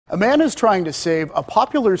A man is trying to save a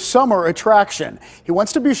popular summer attraction. He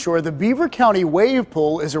wants to be sure the Beaver County Wave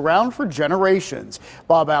Pool is around for generations.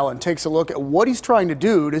 Bob Allen takes a look at what he's trying to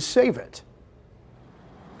do to save it.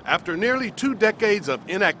 After nearly 2 decades of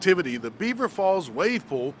inactivity, the Beaver Falls Wave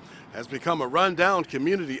Pool has become a rundown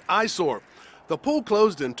community eyesore. The pool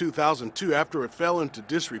closed in 2002 after it fell into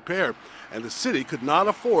disrepair, and the city could not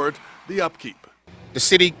afford the upkeep. The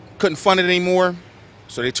city couldn't fund it anymore,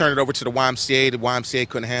 so they turned it over to the YMCA. The YMCA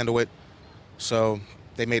couldn't handle it, so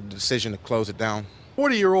they made the decision to close it down.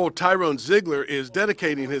 40-year-old Tyrone Ziegler is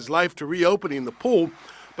dedicating his life to reopening the pool,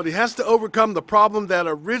 but he has to overcome the problem that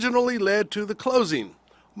originally led to the closing: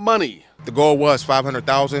 money. The goal was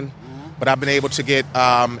 $500,000, but I've been able to get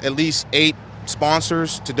at least 8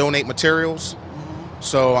 sponsors to donate materials,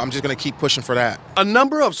 so I'm just going to keep pushing for that. A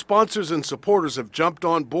number of sponsors and supporters have jumped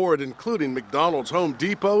on board, including McDonald's, Home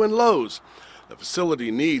Depot, and Lowe's. The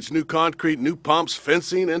facility needs new concrete, new pumps,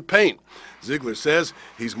 fencing, and paint. Ziegler says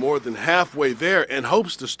he's more than halfway there and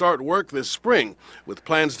hopes to start work this spring, with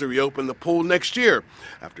plans to reopen the pool next year.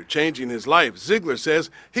 After changing his life, Ziegler says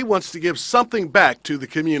he wants to give something back to the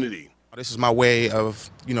community. This is my way of,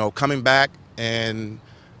 coming back and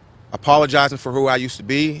apologizing for who I used to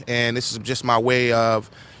be, and this is just my way of,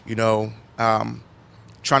 trying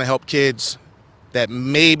to help kids that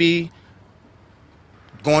maybe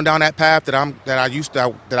going down that path that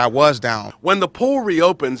I was down. When the pool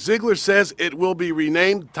reopens, Ziegler says it will be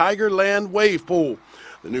renamed Tigerland Wave Pool.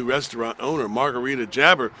 The new restaurant owner, Margarita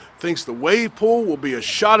Jabber, thinks the wave pool will be a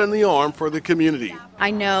shot in the arm for the community.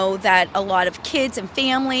 I know that a lot of kids and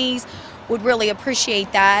families would really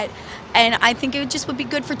appreciate that, and I think it just would be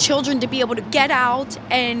good for children to be able to get out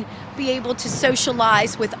and be able to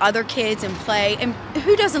socialize with other kids and play. And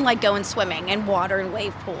who doesn't like going swimming and water and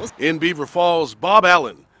wave pools? In Beaver Falls, Bob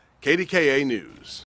Allen, KDKA News.